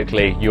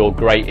ironically, your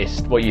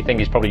greatest, what you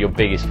think is probably your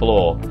biggest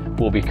flaw,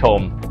 will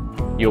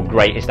become your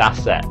greatest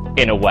asset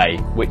in a way,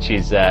 which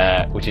is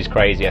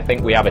crazy. I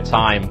think we have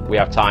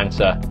time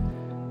to,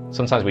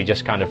 sometimes we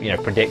just kind of, you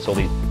know, predict all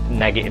these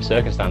negative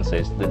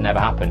circumstances that never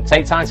happen.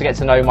 Take time to get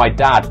to know my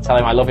dad, tell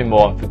him I love him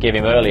more and forgive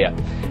him earlier,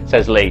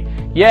 says Lee.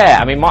 Yeah,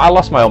 I mean, I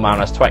lost my old man when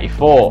I was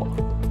 24,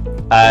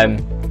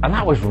 and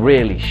that was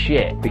really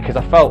shit, because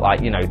I felt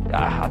like, you know,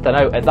 I don't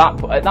know, at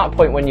that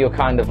point when you're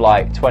kind of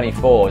like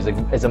 24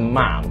 as a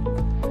man,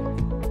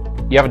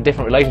 you have a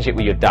different relationship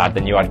with your dad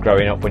than you had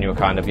growing up when you were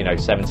kind of, you know,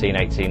 17,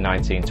 18,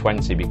 19,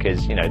 20,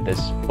 because, you know,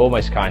 there's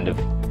almost kind of,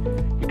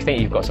 you think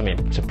you've got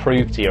something to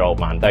prove to your old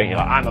man, don't you?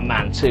 Like, I'm a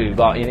man too.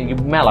 But you know, you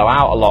mellow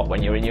out a lot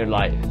when you're in your,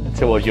 like,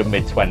 towards your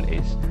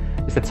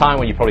mid-20s. It's the time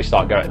when you probably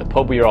start going to the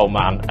pub with your old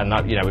man, and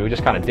that, you know, we were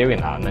just kind of doing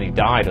that, and then he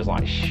died. I was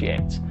like,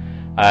 shit.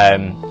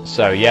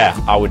 So yeah,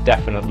 I would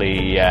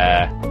definitely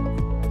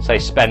say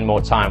spend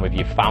more time with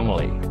your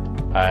family.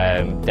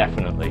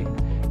 Definitely.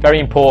 Very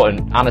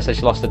important. Anna says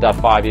she lost her dad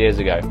 5 years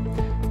ago.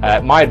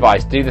 My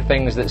advice, do the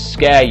things that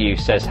scare you,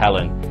 says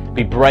Helen.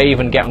 Be brave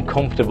and get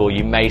uncomfortable.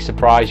 You may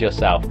surprise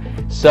yourself.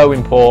 So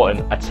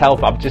important.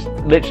 I've just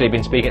literally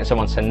been speaking to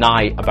someone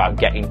tonight about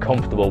getting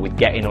comfortable with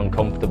getting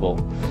uncomfortable.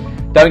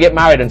 Don't get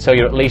married until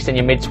you're at least in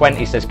your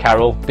mid-20s, says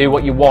Carol. Do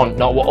what you want,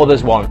 not what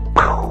others want.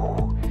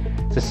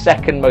 It's the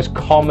second most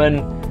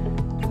common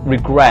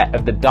regret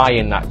of the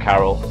dying, that,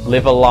 Carol.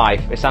 Live a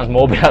life. It sounds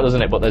morbid,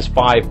 doesn't it? But there's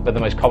 5 of the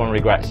most common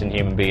regrets in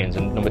human beings.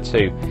 And number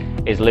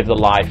 2 is live the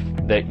life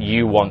that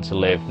you want to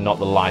live, not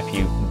the life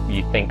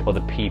you think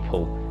other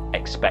people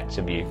expect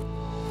of you.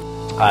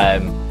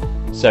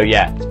 So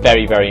yeah, it's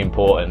very, very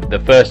important. The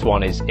first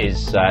one is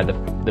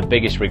the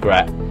biggest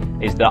regret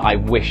is that I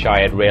wish I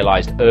had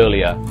realised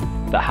earlier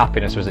that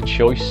happiness was a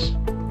choice.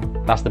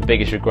 That's the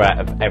biggest regret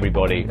of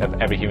everybody,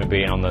 of every human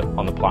being on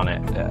the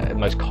planet. The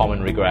most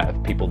common regret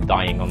of people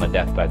dying on their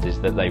deathbeds is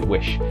that they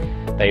wish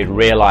they had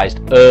realised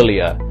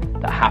earlier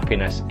that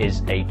happiness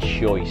is a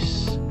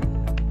choice.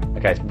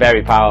 Okay, it's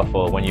very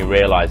powerful when you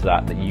realise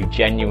that you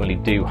genuinely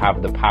do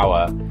have the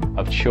power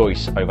of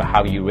choice over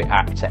how you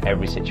react to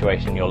every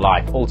situation in your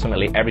life.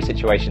 Ultimately, every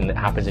situation that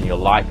happens in your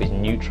life is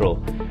neutral,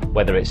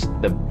 whether it's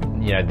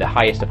the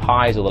highest of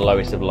highs or the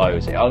lowest of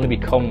lows. It only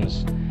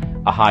becomes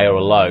a high or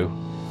a low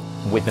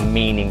with the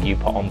meaning you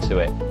put onto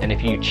it. And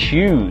if you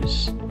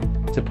choose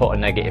to put a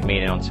negative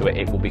meaning onto it,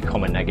 it will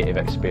become a negative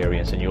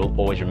experience, and you'll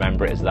always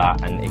remember it as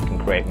that, and it can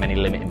create many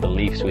limiting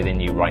beliefs within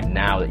you right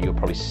now that you're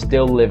probably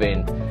still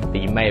living, that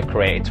you may have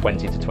created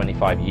 20 to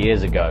 25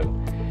 years ago.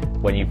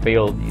 When you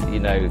feel, you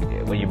know,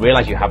 when you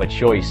realise you have a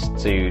choice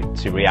to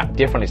react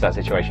differently to that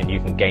situation, you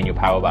can gain your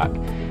power back.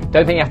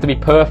 Don't think you have to be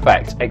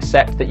perfect,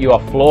 accept that you are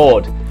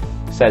flawed,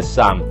 says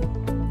Sam.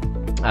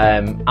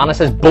 Anna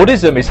says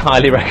Buddhism is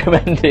highly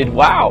recommended.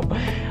 Wow,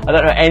 I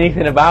don't know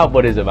anything about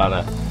Buddhism,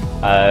 Anna,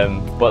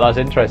 but that's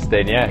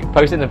interesting. Yeah,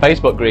 post it in the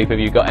Facebook group if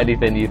you've got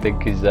anything you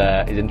think is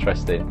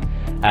interesting.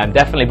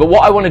 Definitely. But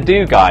what I want to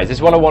do, guys, this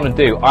is what I want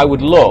to do. I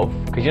would love,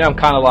 because you know I'm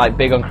kind of like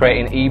big on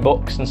creating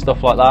ebooks and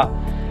stuff like that.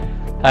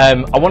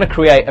 I want to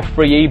create a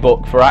free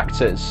ebook for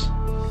actors.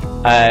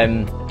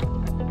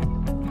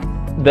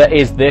 that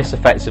is this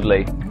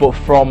effectively, but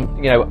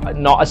from, you know,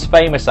 not as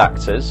famous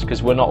actors,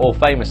 because we're not all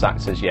famous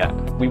actors yet.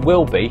 We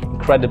will be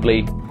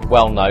incredibly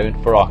well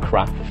known for our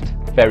craft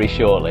very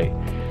shortly,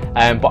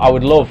 but I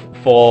would love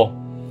for,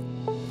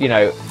 you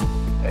know,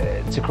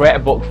 to create a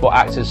book for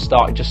actors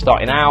just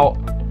starting out.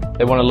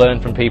 They want to learn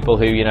from people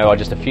who, you know, are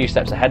just a few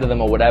steps ahead of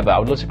them or whatever. I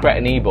would love to create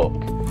an ebook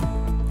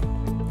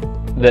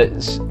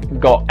that's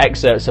got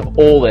excerpts of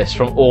all this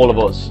from all of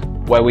us,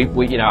 where we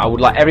you know, I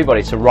would like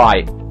everybody to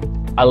write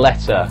a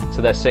letter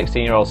to their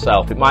 16-year-old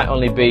self. It might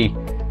only be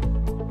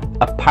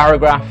a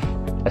paragraph,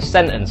 a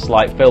sentence,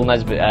 like Phil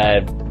Nesbitt,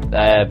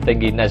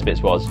 James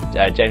Nesbitt's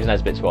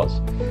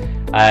was,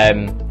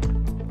 and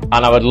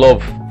I would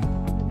love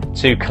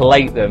to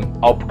collate them.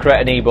 I'll create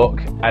an ebook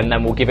and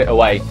then we'll give it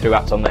away through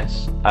Act on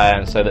This,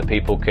 so that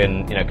people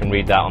can, you know, can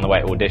read that on the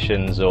way to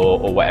auditions or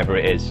whatever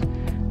it is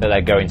that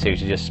they're going to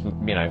just,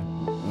 you know,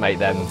 make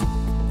them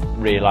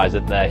realise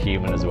that they're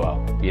human as well.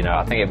 You know,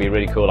 I think it'd be a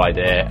really cool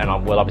idea,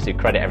 and we'll obviously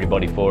credit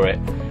everybody for it,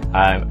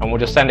 and we'll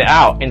just send it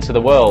out into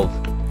the world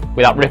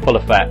with that ripple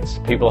effect.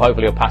 People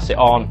hopefully will pass it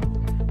on,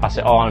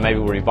 and maybe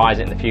we'll revise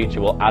it in the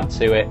future, we'll add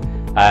to it.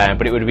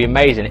 But it would be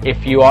amazing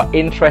if you are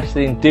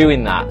interested in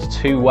doing that.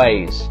 Two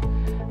ways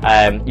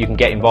you can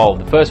get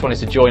involved. The first one is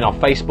to join our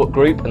Facebook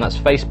group, and that's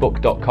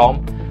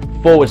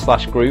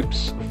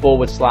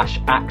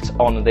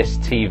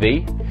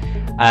facebook.com/groups/actonthisTV,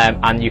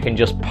 and you can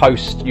just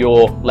post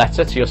your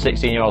letter to your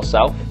 16-year-old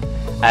self.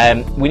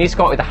 We need to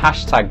come up with a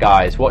hashtag,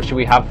 guys. What should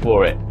we have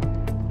for it?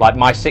 Like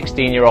my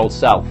 16-year-old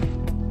self.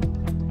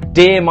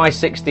 Dear my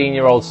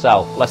 16-year-old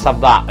self. Let's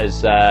have that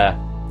as a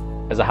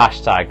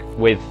hashtag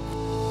with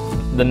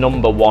the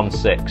number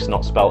 16,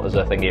 not spelt as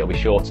a thingy. It'll be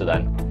shorter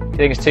then. Do you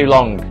think it's too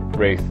long,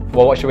 Ruth?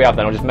 Well, what should we have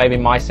then? Or just maybe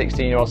my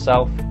 16-year-old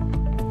self.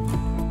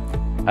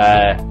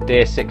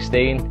 Dear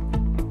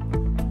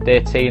 16,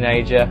 dear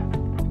teenager.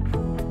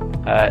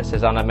 It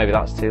says Anna, maybe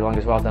that's too long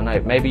as well. I don't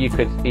know. Maybe you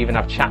could even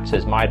have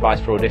chapters. My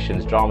advice for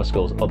auditions, drama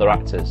schools, other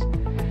actors.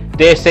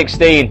 Dear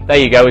 16. There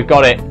you go. We've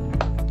got it.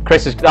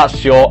 Chris, that's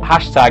short.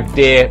 Hashtag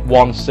dear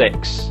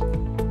 16.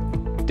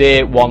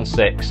 Dear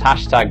 16,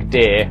 hashtag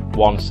dear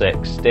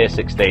 16, dear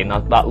 16.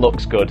 That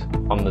looks good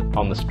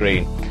on the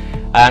screen.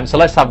 So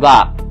let's have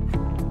that.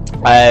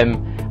 I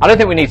don't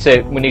think we need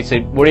to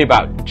worry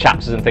about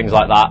chapters and things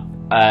like that.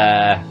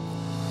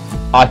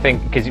 I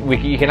think because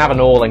you can have an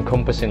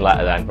all-encompassing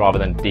letter then, rather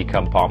than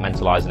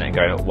decompartmentalising it and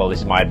going, well, this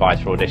is my advice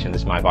for audition,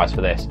 this is my advice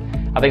for this.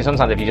 I think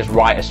sometimes if you just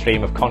write a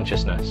stream of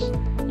consciousness,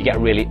 you get a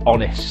really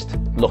honest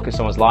look at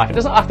someone's life. It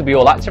doesn't have to be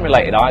all acting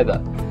related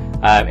either.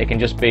 It can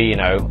just be, you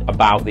know,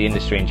 about the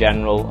industry in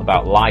general,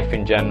 about life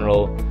in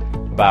general,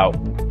 about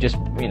just,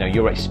 you know,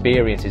 your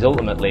experiences.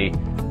 Ultimately,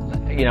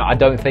 you know, I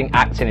don't think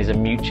acting is a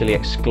mutually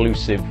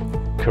exclusive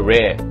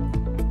career.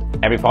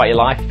 Every part of your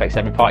life affects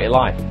every part of your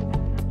life.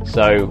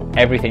 So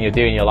everything you're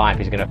doing in your life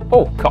is going to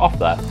cut off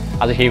there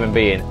as a human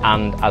being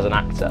and as an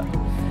actor.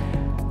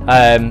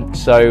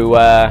 So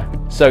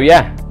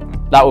yeah,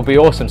 that would be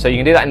awesome. So you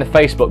can do that in the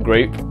Facebook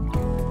group.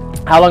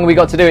 How long have we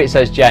got to do it,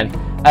 says Jen?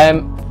 I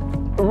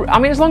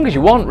mean, as long as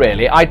you want,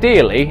 really.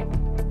 Ideally,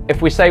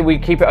 if we say we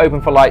keep it open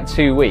for like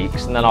 2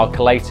 weeks and then I'll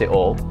collate it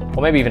all,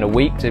 or maybe even a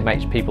week to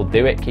make people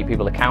do it, keep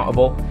people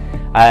accountable.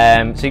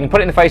 So you can put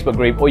it in the Facebook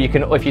group, or you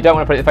can, if you don't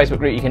want to put it in the Facebook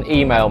group, you can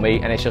email me,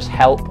 and it's just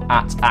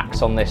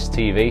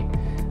help@actonthisTV,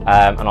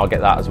 and I'll get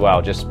that as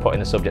well. Just put in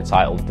the subject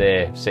title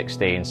Dear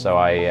 16, so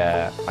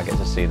I get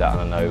to see that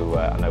and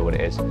I know what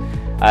it is.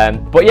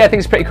 But yeah, I think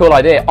it's a pretty cool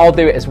idea. I'll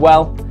do it as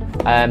well.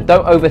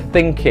 Don't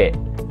overthink it,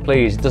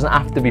 please. It doesn't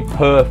have to be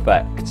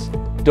perfect.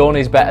 Done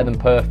is better than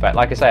perfect.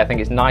 Like I say, I think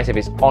it's nice if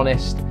it's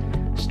honest,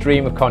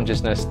 stream of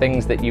consciousness,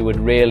 things that you would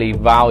really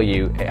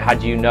value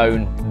had you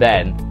known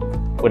then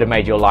would have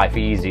made your life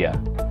easier.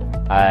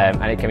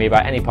 And it can be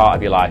about any part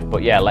of your life.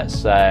 But yeah,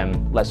 let's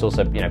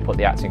also, you know, put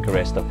the acting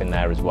career stuff in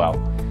there as well,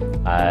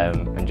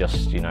 and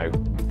just, you know,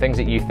 things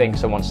that you think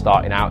someone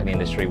starting out in the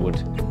industry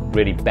would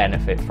really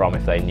benefit from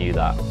if they knew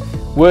that.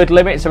 Word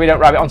limit, so we don't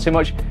rabbit on too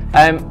much.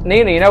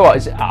 Nina, you know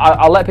what?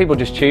 I'll let people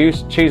just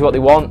choose what they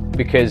want,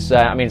 because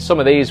I mean, some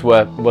of these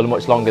were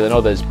much longer than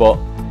others, but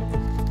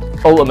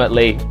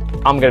ultimately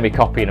I'm going to be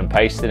copying and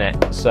pasting it.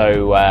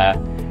 So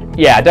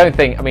yeah, I don't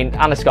think. I mean,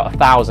 Anna's got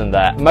 1,000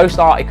 there. Most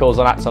articles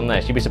on Act on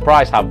This, you'd be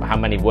surprised how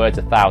many words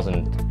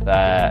 1,000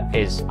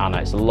 is,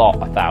 Anna. It's a lot,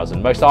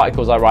 1,000. Most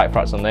articles I write for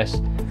Act on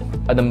This,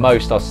 at the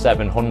most, are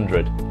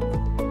 700,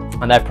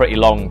 and they're pretty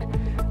long.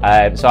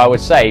 So I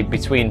would say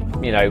between,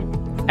 you know,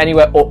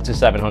 anywhere up to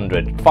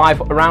 700,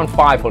 around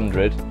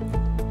 500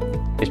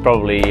 is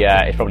probably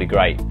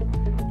great.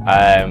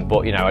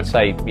 But you know, I'd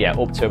say yeah,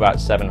 up to about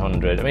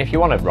 700. I mean, if you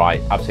want to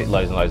write absolutely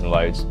loads and loads and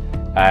loads,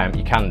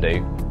 you can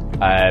do.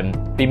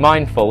 Be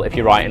mindful if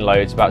you're writing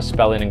loads about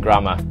spelling and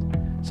grammar,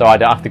 so I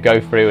don't have to go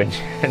through and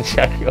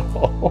check it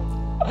all.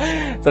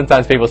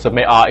 Sometimes people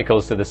submit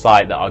articles to the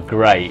site that are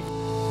great,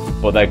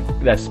 but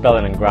their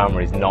spelling and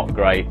grammar is not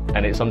great,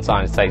 and it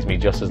sometimes takes me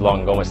just as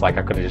long, almost like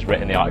I could have just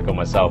written the article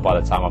myself by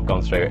the time I've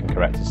gone through it and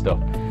corrected stuff.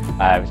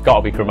 It's got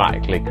to be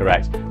grammatically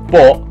correct,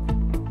 but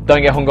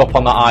don't get hung up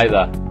on that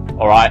either.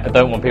 All right, I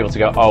don't want people to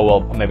go, oh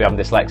well, maybe I'm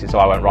dyslexic, so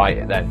I won't write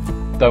it then.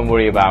 Don't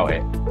worry about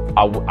it.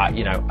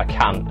 I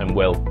can and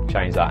will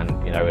change that,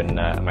 and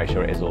and make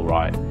sure it is all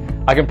right.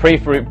 I can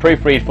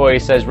proofread for you,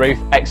 says Ruth.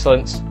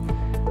 Excellent.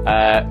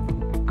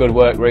 Good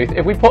work, Ruth.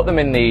 If we put them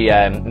in the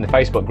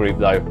Facebook group,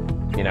 though,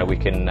 we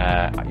can,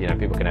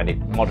 people can edit,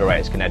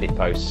 moderators can edit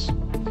posts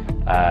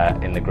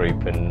in the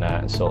group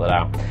and sort that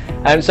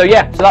out. So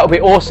that would be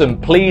awesome.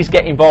 Please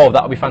get involved.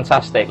 That would be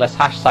fantastic. Let's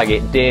hashtag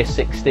it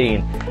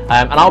Dear16.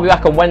 And I'll be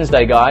back on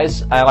Wednesday,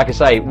 guys. Like I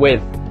say,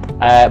 with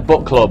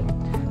book club.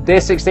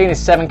 Dear16 is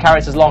 7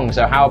 characters long.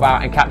 So how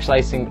about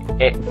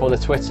encapsulating it for the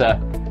Twitter?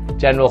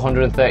 General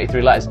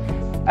 133 letters.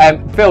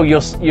 Phil,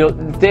 your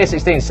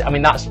Dear16. I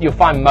mean, you'll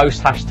find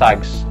most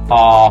hashtags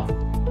are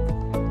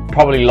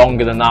probably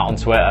longer than that on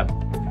Twitter.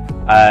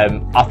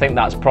 I think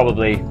that's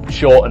probably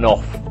short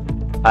enough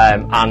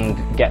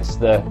and gets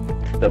the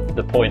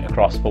point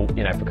across for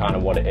for kind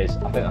of what it is.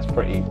 I think that's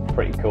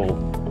pretty cool.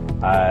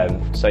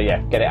 So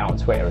yeah, get it out on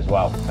Twitter as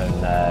well,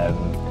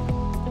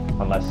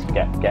 and let's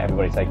get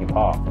everybody taking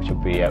part, which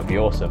would be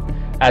awesome.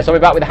 So I'll be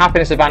back with the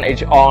Happiness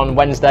Advantage on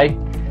Wednesday.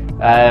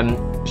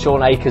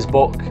 Sean Akers'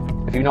 book.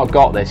 If you've not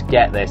got this,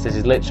 get this. This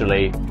is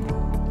literally,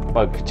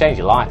 well, it could change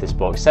your life, this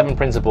book. 7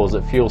 principles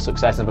that fuel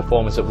success and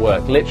performance at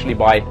work. Literally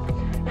by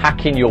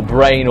hacking your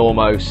brain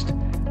almost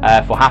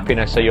for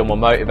happiness, so you're more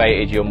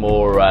motivated, you're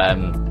more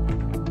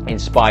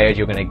inspired,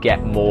 you're going to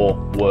get more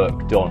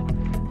work done.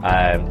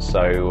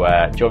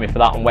 So join me for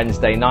that on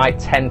Wednesday night,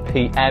 10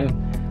 PM.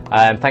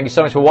 Thank you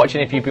so much for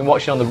watching. If you've been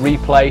watching on the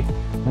replay,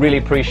 really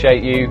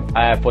appreciate you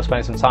for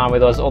spending some time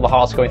with us. All the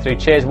hearts going through.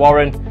 Cheers,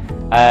 Warren.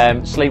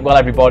 Sleep well,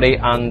 everybody,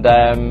 and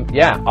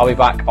I'll be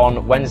back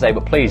on Wednesday.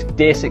 But please,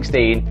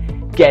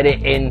 Dear16, get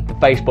it in the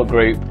Facebook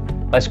group.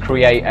 Let's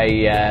create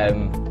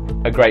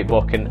a great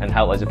book and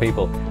help loads of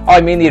people. Oh,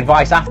 I mean, the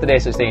advice after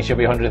Dear16 should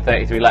be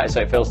 133 letters,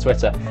 so it fills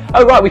Twitter.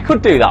 Oh right, we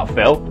could do that,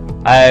 Phil.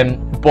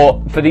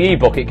 But for the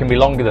ebook, it can be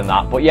longer than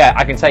that. But yeah,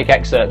 I can take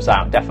excerpts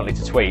out definitely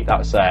to tweet.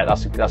 That's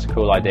a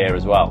cool idea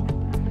as well.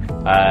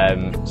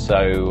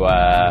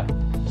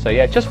 So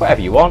yeah, just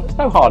whatever you want. There's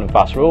no hard and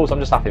fast rules. I'm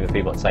just happy for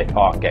people to take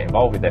part and get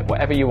involved with it.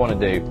 Whatever you want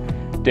to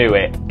do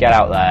it. Get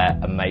out there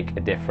and make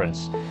a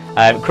difference.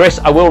 Chris,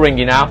 I will ring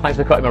you now. Thanks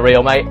for cutting my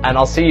reel, mate. And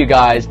I'll see you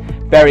guys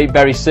very,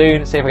 very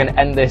soon. See if I can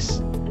end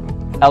this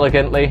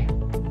elegantly.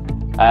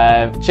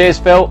 Cheers,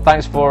 Phil.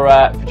 Thanks for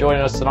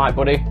joining us tonight,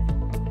 buddy.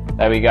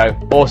 There we go.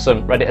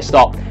 Awesome. Ready to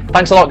stop.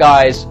 Thanks a lot,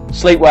 guys.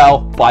 Sleep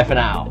well. Bye for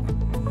now.